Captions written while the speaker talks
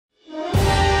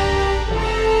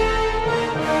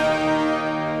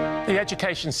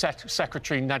Education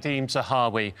Secretary Nadeem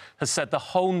Zahawi has said the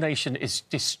whole nation is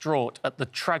distraught at the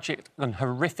tragic and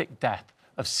horrific death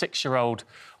of 6-year-old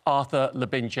Arthur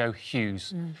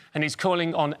Labinjo-Hughes. And he's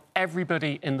calling on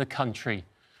everybody in the country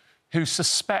who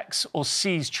suspects or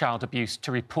sees child abuse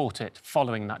to report it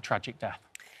following that tragic death.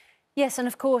 Yes, and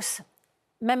of course,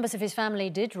 members of his family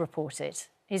did report it.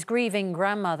 His grieving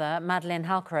grandmother, Madeleine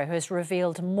Halcrow, has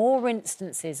revealed more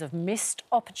instances of missed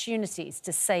opportunities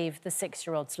to save the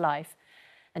 6-year-old's life,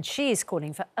 and she is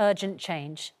calling for urgent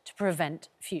change to prevent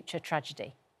future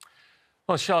tragedy.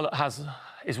 Well, Charlotte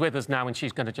is with us now, and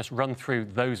she's going to just run through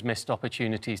those missed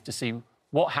opportunities to see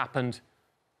what happened,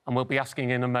 and we'll be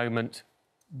asking in a moment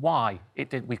why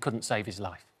we couldn't save his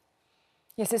life.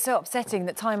 Yes, it's so upsetting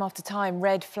that time after time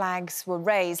red flags were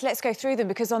raised. Let's go through them,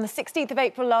 because on the 16th of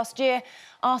April last year,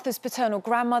 Arthur's paternal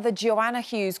grandmother, Joanna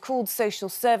Hughes, called social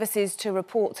services to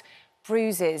report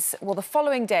bruises. Well, the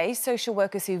following day, social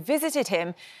workers who visited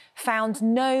him found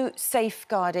no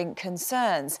safeguarding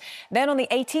concerns. Then on the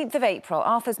 18th of April,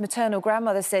 Arthur's maternal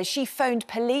grandmother says she phoned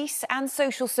police and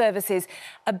social services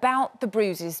about the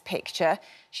bruises picture.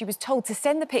 She was told to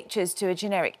send the pictures to a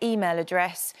generic email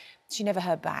address. She never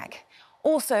heard back.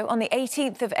 Also, on the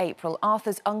 18th of April,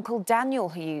 Arthur's uncle, Daniel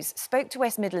Hughes, spoke to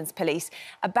West Midlands Police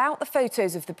about the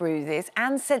photos of the bruises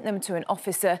and sent them to an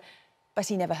officer, but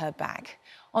he never heard back.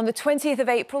 On the 20th of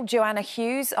April, Joanna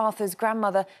Hughes, Arthur's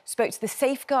grandmother, spoke to the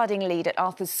safeguarding lead at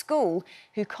Arthur's school,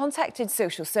 who contacted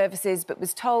social services but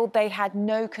was told they had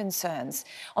no concerns.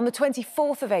 On the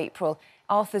 24th of April,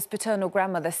 Arthur's paternal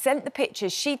grandmother sent the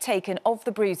pictures she'd taken of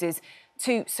the bruises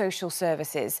to social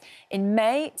services. In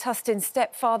May, Tustin's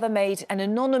stepfather made an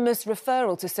anonymous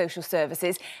referral to social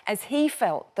services as he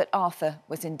felt that Arthur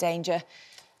was in danger.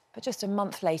 But just a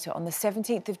month later, on the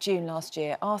 17th of June last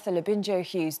year, Arthur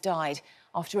Labinjo-Hughes died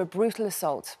after a brutal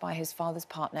assault by his father's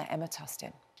partner, Emma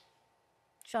Tustin.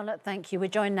 Charlotte, thank you. We're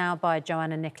joined now by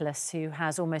Joanna Nicholas, who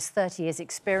has almost 30 years'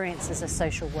 experience as a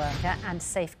social worker and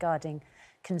safeguarding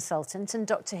consultant, and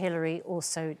Dr. Hillary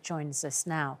also joins us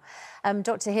now.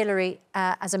 Dr. Hillary,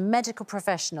 as a medical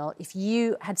professional, if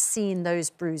you had seen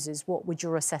those bruises, what would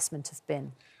your assessment have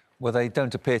been? Well, they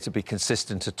don't appear to be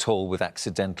consistent at all with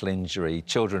accidental injury.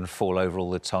 Children fall over all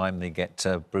the time. They get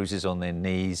bruises on their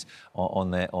knees,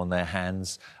 on their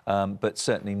hands, but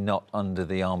certainly not under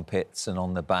the armpits and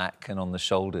on the back and on the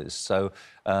shoulders. So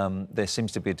there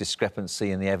seems to be a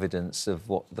discrepancy in the evidence of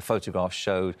what the photographs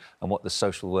showed and what the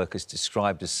social workers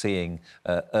described as seeing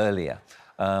earlier.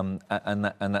 And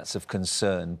that's of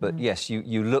concern. But yes,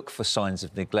 you look for signs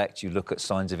of neglect, you look at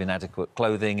signs of inadequate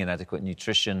clothing, inadequate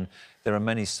nutrition. There are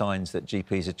many signs that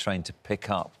GPs are trained to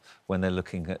pick up when they're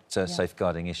looking at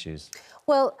safeguarding issues.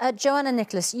 Well, Joanna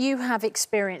Nicholas, you have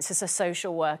experience as a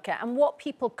social worker, and what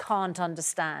people can't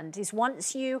understand is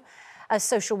once you, as a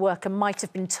social worker, might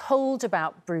have been told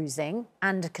about bruising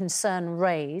and a concern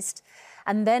raised,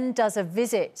 and then does a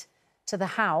visit to the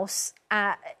house,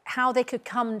 how they could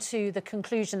come to the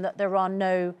conclusion that there are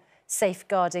no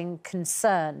safeguarding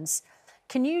concerns.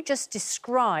 Can you just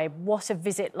describe what a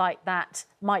visit like that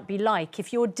might be like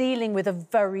if you're dealing with a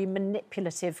very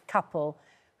manipulative couple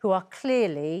who are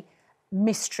clearly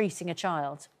mistreating a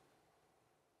child?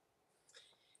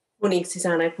 Morning,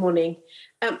 Susanna. Good morning.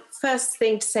 First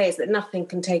thing to say is that nothing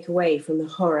can take away from the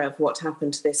horror of what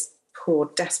happened to this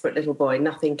poor, desperate little boy.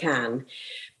 Nothing can.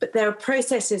 But there are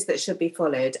processes that should be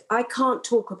followed. I can't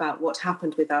talk about what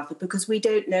happened with Arthur because we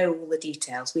don't know all the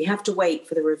details. We have to wait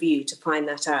for the review to find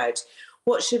that out.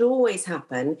 What should always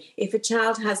happen if a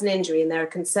child has an injury and there are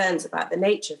concerns about the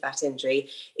nature of that injury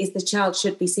is the child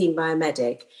should be seen by a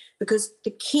medic, because the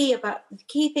key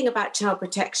thing about child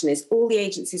protection is all the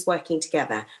agencies working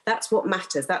together. That's what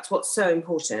matters. That's what's so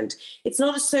important. It's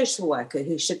not a social worker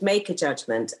who should make a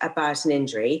judgment about an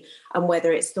injury and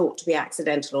whether it's thought to be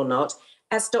accidental or not.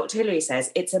 As Dr. Hillary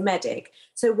says, it's a medic.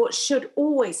 So what should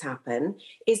always happen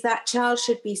is that child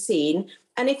should be seen.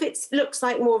 And if it looks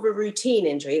like more of a routine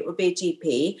injury, it would be a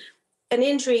GP. An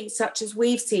injury such as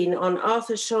we've seen on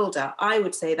Arthur's shoulder, I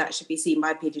would say that should be seen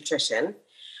by a paediatrician.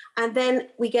 And then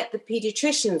we get the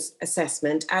paediatrician's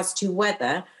assessment as to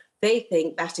whether they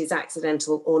think that is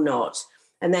accidental or not.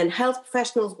 And then health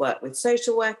professionals work with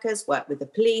social workers, work with the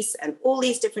police, and all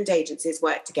these different agencies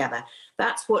work together.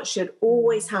 That's what should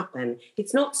always happen.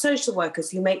 It's not social workers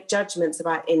who make judgments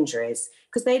about injuries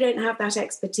because they don't have that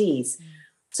expertise.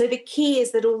 So the key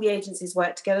is that all the agencies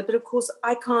work together. But of course,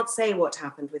 I can't say what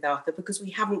happened with Arthur because we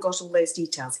haven't got all those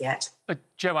details yet. But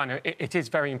Joanna, it is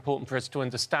very important for us to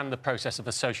understand the process of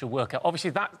a social worker. Obviously,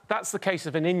 that's the case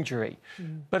of an injury.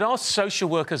 But are social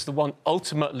workers the one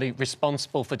ultimately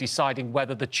responsible for deciding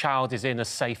whether the child is in a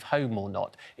safe home or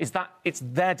not? It's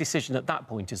their decision at that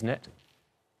point, isn't it?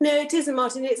 No, it isn't,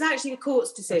 Martin. It's actually the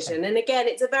court's decision. Okay. And again,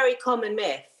 it's a very common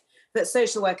myth that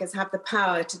social workers have the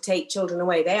power to take children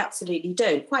away. They absolutely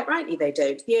don't. Quite rightly, they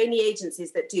don't. The only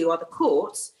agencies that do are the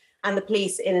courts and the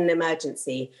police in an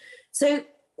emergency. So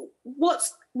what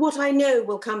I know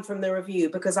will come from the review,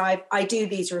 because I do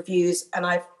these reviews and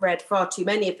I've read far too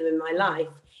many of them in my life,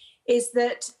 is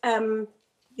that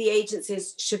the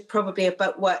agencies should probably have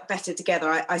worked better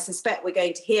together. I suspect we're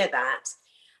going to hear that.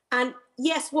 And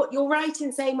yes, what you're right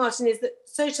in saying, Martin, is that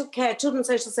social care, children's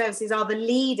social services are the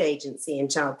lead agency in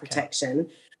child protection.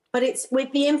 Okay. But it's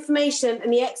with the information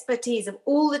and the expertise of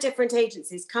all the different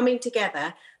agencies coming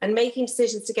together and making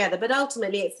decisions together. But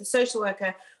ultimately, it's the social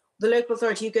worker, the local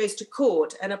authority, who goes to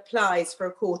court and applies for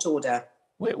a court order.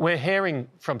 We're hearing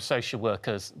from social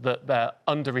workers that they're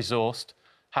under-resourced,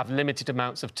 have limited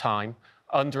amounts of time,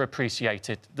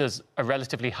 underappreciated. There's a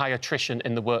relatively high attrition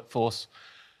in the workforce.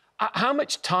 How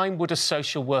much time would a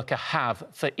social worker have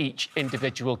for each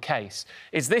individual case?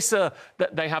 Is this that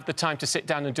they have the time to sit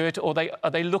down and do it, or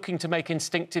are they looking to make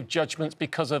instinctive judgments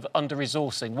because of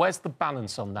under-resourcing? Where's the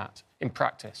balance on that in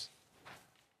practice?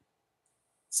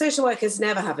 Social workers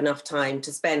never have enough time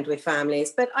to spend with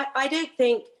families, but I don't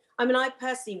think... I mean, I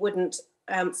personally wouldn't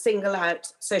single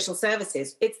out social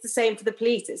services. It's the same for the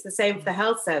police. It's the same for the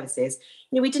health services.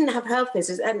 You know, we didn't have health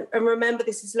visitors. And remember,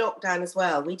 this is lockdown as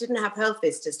well. We didn't have health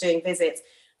visitors doing visits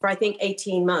for, I think,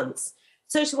 18 months.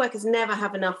 Social workers never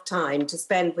have enough time to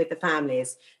spend with the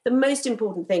families. The most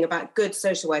important thing about good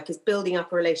social work is building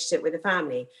up a relationship with the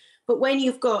family. But when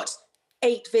you've got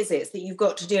 8 visits that you've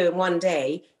got to do in one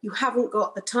day, you haven't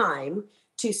got the time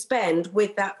to spend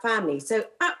with that family. So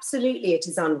absolutely it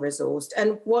is under-resourced.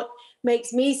 And what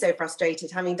makes me so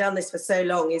frustrated, having done this for so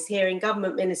long, is hearing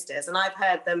government ministers, and I've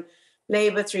heard them,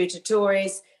 Labour through to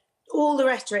Tories, all the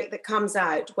rhetoric that comes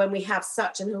out when we have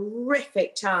such an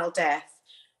horrific child death,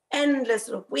 endless,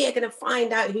 we're going to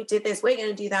find out who did this, we're going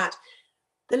to do that.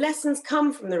 The lessons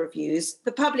come from the reviews.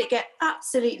 The public get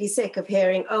absolutely sick of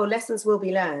hearing, oh, lessons will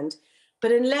be learned.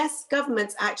 But unless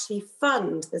governments actually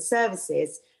fund the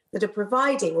services that are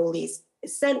providing all these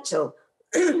essential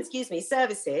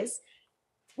services,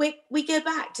 we go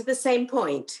back to the same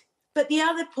point. But the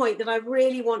other point that I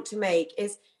really want to make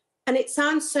is, and it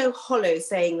sounds so hollow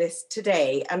saying this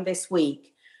today and this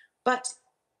week, but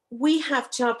we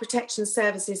have child protection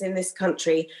services in this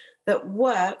country that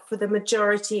work for the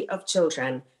majority of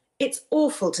children. It's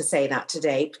awful to say that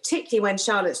today, particularly when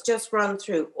Charlotte's just run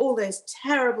through all those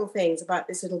terrible things about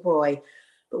this little boy.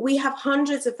 But we have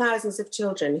hundreds of thousands of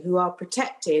children who are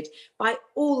protected by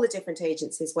all the different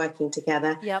agencies working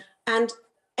together. Yep. And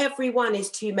every one is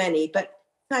too many. But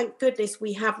thank goodness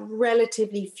we have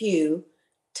relatively few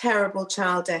terrible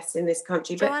child deaths in this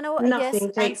country. Joanna, but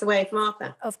nothing takes away from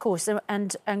Arthur. Of course.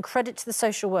 And credit to the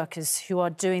social workers who are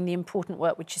doing the important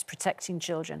work, which is protecting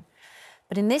children.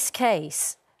 But in this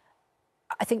case,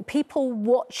 I think people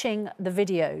watching the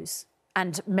videos,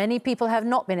 and many people have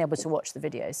not been able to watch the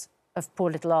videos of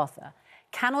poor little Arthur,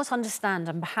 cannot understand,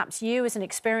 and perhaps you as an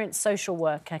experienced social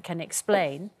worker can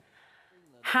explain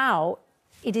how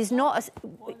it is not...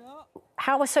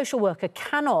 how a social worker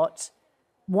cannot,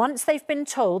 once they've been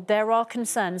told there are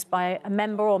concerns by a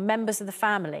member or members of the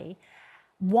family,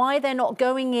 why they're not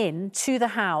going in to the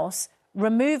house,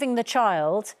 removing the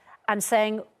child and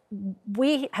saying,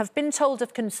 we have been told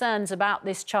of concerns about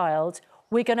this child,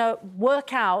 we're going to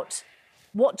work out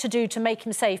what to do to make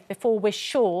him safe before we're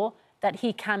sure that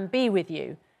he can be with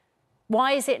you.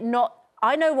 Why is it not...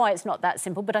 I know why it's not that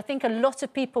simple, but I think a lot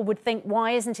of people would think,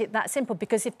 why isn't it that simple?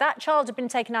 Because if that child had been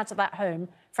taken out of that home,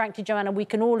 frankly, Joanna, we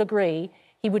can all agree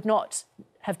he would not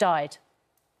have died.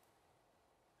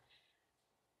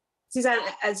 Susanna,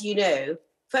 as you know,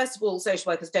 first of all,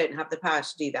 social workers don't have the power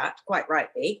to do that, quite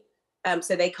rightly.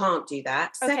 So they can't do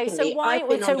that. OK, Secondly,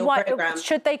 why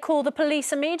should they call the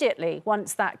police immediately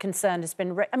once that concern has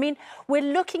been... I mean, we're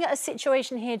looking at a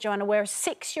situation here, Joanna, where a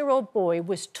 6-year-old boy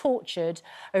was tortured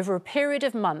over a period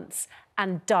of months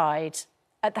and died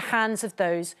at the hands of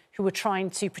those who were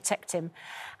trying to protect him.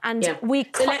 And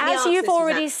as you've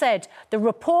already said, the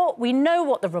report, we know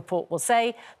what the report will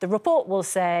say. The report will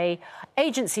say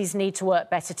agencies need to work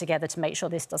better together to make sure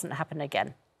this doesn't happen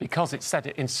again. Because it's said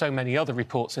it in so many other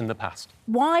reports in the past.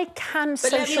 Why can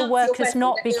social workers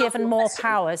not be given more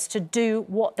powers to do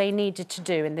what they needed to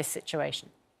do in this situation?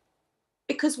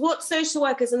 Because what social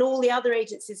workers and all the other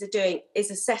agencies are doing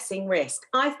is assessing risk.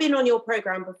 I've been on your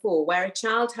programme before where a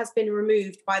child has been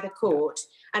removed by the court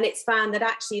and it's found that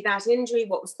actually that injury,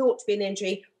 what was thought to be an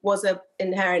injury, was an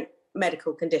inherent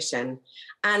medical condition.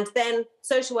 And then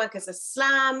social workers are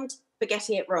slammed for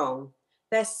getting it wrong.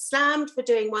 They're slammed for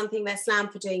doing one thing, they're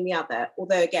slammed for doing the other.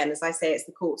 Although, again, as I say, it's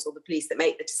the courts or the police that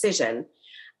make the decision.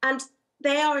 And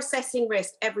they are assessing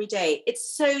risk every day.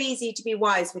 It's so easy to be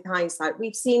wise with hindsight.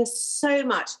 We've seen so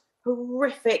much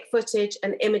horrific footage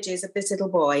and images of this little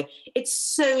boy. It's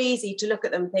so easy to look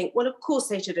at them and think, well, of course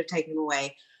they should have taken him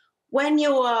away. When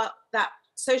you are that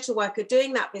social worker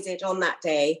doing that visit on that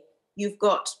day, you've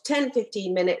got 10,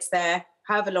 15 minutes there,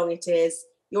 however long it is.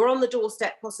 You're on the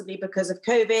doorstep possibly because of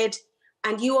COVID,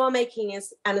 and you are making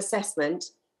an assessment.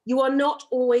 You are not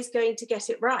always going to get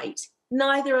it right.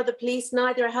 Neither are the police,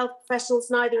 neither are health professionals,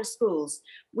 neither are schools.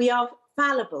 We are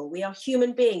fallible. We are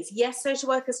human beings. Yes, social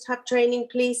workers have training,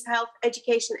 police, health,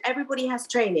 education, everybody has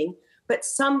training, but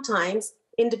sometimes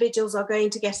individuals are going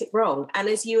to get it wrong. And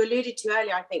as you alluded to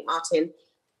earlier, I think, Martin,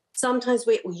 sometimes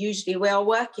we are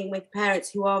working with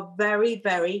parents who are very,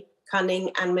 very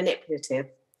cunning and manipulative.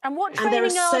 And what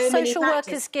training are social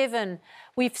workers given?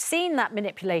 We've seen that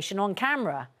manipulation on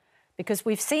camera, because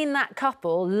we've seen that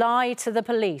couple lie to the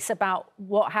police about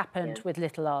what happened with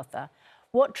little Arthur.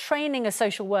 What training are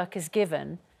social workers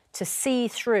given to see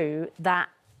through that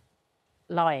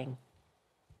lying?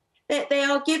 They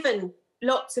are given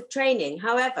lots of training.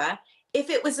 However, if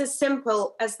it was as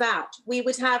simple as that, we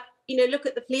would have, look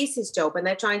at the police's job when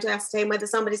they're trying to ascertain whether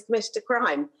somebody's committed a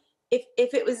crime. If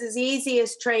it was as easy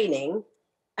as training,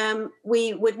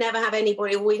 we would never have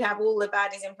anybody, we'd have all the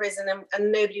baddies in prison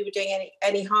and nobody would doing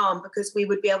any harm, because we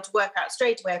would be able to work out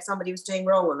straight away if somebody was doing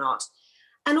wrong or not.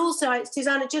 And also,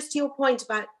 Susanna, just to your point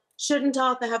about shouldn't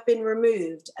Arthur have been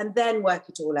removed and then work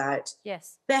it all out?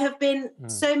 Yes. There have been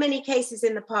so many cases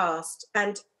in the past,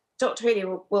 and Dr. Healy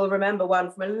will remember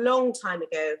one from a long time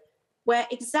ago, where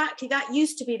exactly that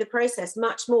used to be the process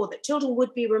much more, that children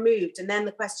would be removed and then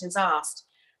the questions asked.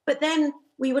 But then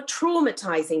we were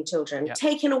traumatising children,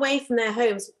 taken away from their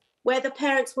homes where the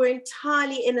parents were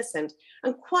entirely innocent.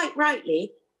 And quite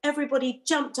rightly, everybody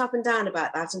jumped up and down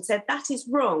about that and said, that is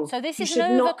wrong. So this is an overcorrection.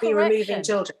 You should not be removing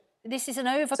children. This is an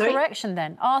overcorrection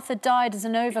then? Arthur died as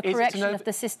an overcorrection of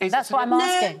the system. That's what I'm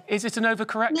asking. No. Is it an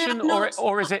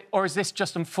overcorrection, or is this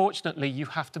just, unfortunately, you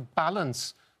have to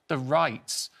balance the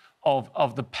rights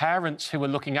of the parents who are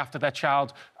looking after their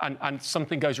child and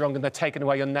something goes wrong and they're taken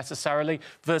away unnecessarily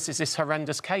versus this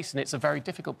horrendous case, and it's a very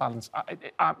difficult balance.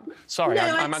 I'm sorry,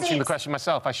 I'm answering the question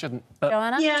myself. I shouldn't. But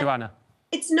Joanna? Yeah. Joanna?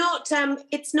 It's not an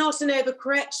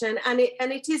overcorrection, and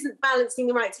it isn't balancing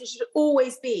the rights. It should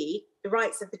always be the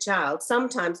rights of the child.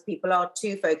 Sometimes people are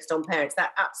too focused on parents.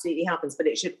 That absolutely happens, but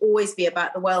it should always be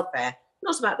about the welfare,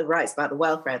 not about the rights, about the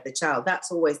welfare of the child.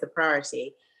 That's always the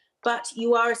priority. But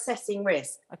you are assessing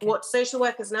risk. Okay. What social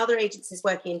workers and other agencies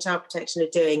working in child protection are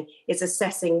doing is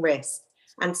assessing risk.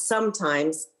 And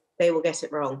sometimes they will get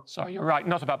it wrong. Sorry, you're right.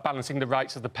 Not about balancing the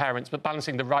rights of the parents, but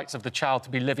balancing the rights of the child to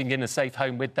be living in a safe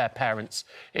home with their parents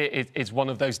is one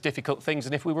of those difficult things.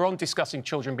 And if we were on discussing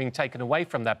children being taken away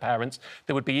from their parents,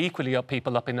 there would be equally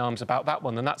people up in arms about that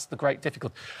one. And that's the great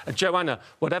difficulty. Joanna,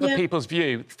 whatever people's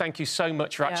view, thank you so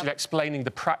much for actually explaining the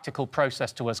practical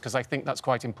process to us, because I think that's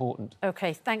quite important.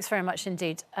 OK, thanks very much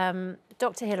indeed.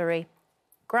 Dr. Hillary,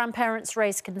 grandparents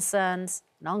raised concerns,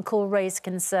 an uncle raised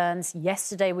concerns.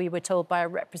 Yesterday, we were told by a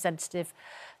representative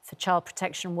for child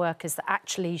protection workers that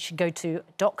actually you should go to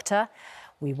a doctor.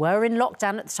 We were in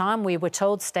lockdown at the time. We were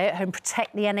told stay at home,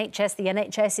 protect the NHS. The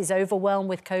NHS is overwhelmed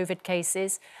with COVID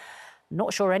cases.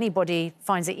 Not sure anybody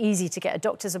finds it easy to get a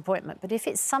doctor's appointment, but if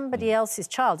it's somebody else's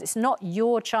child, it's not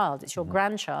your child, it's your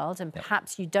grandchild, and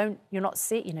perhaps you're not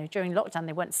seeing, during lockdown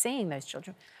they weren't seeing those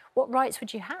children. What rights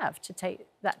would you have to take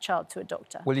that child to a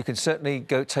doctor? Well, you can certainly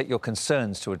go take your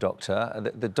concerns to a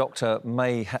doctor. The doctor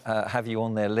may have you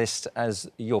on their list as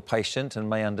your patient and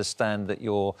may understand that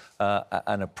you're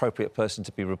an appropriate person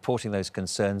to be reporting those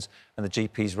concerns, and the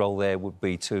GP's role there would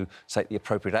be to take the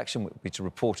appropriate action, would be to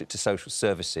report it to social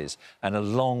services. And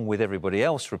along with everybody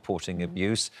else reporting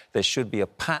abuse, there should be a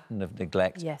pattern of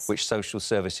neglect which social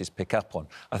services pick up on.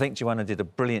 I think Joanna did a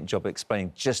brilliant job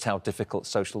explaining just how difficult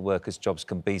social workers' jobs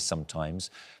can be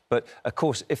sometimes. But, of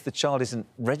course, if the child isn't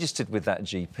registered with that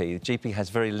GP, the GP has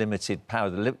very limited power.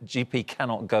 The GP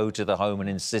cannot go to the home and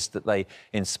insist that they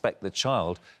inspect the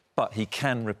child, but he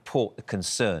can report the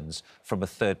concerns from a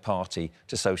third party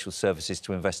to social services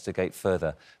to investigate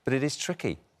further. But it is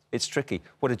tricky. it's tricky.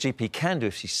 What a GP can do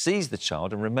if she sees the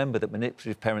child, and remember that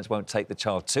manipulative parents won't take the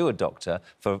child to a doctor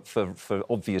for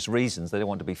obvious reasons. They don't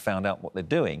want to be found out what they're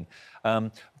doing.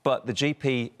 But the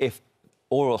GP,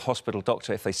 or a hospital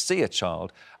doctor, if they see a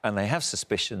child and they have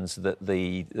suspicions that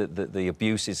the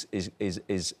abuse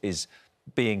is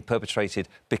being perpetrated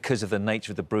because of the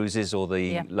nature of the bruises or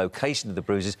the location of the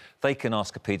bruises, they can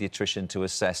ask a paediatrician to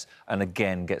assess and,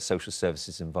 again, get social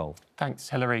services involved. Thanks,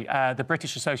 Hilary. The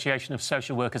British Association of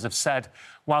Social Workers have said,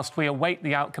 whilst we await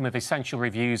the outcome of essential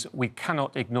reviews, we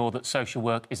cannot ignore that social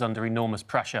work is under enormous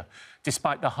pressure.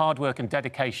 Despite the hard work and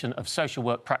dedication of social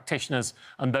work practitioners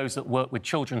and those that work with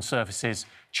children's services,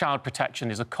 child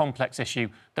protection is a complex issue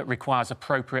that requires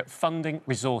appropriate funding,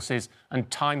 resources and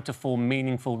time to form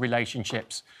meaningful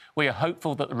relationships. We are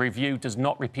hopeful that the review does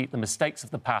not repeat the mistakes of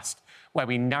the past, where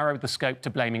we narrow the scope to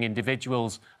blaming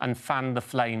individuals and fan the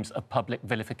flames of public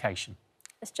vilification.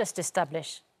 Let's just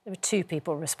establish there were 2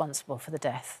 people responsible for the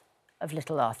death of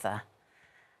little Arthur.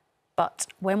 But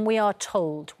when we are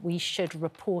told we should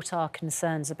report our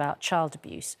concerns about child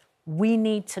abuse, we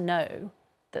need to know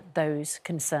that those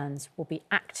concerns will be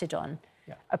acted on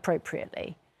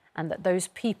appropriately, and that those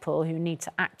people who need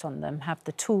to act on them have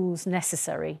the tools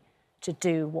necessary to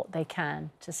do what they can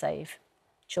to save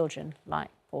children like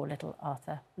poor little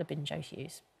Arthur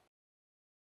Labinjo-Hughes.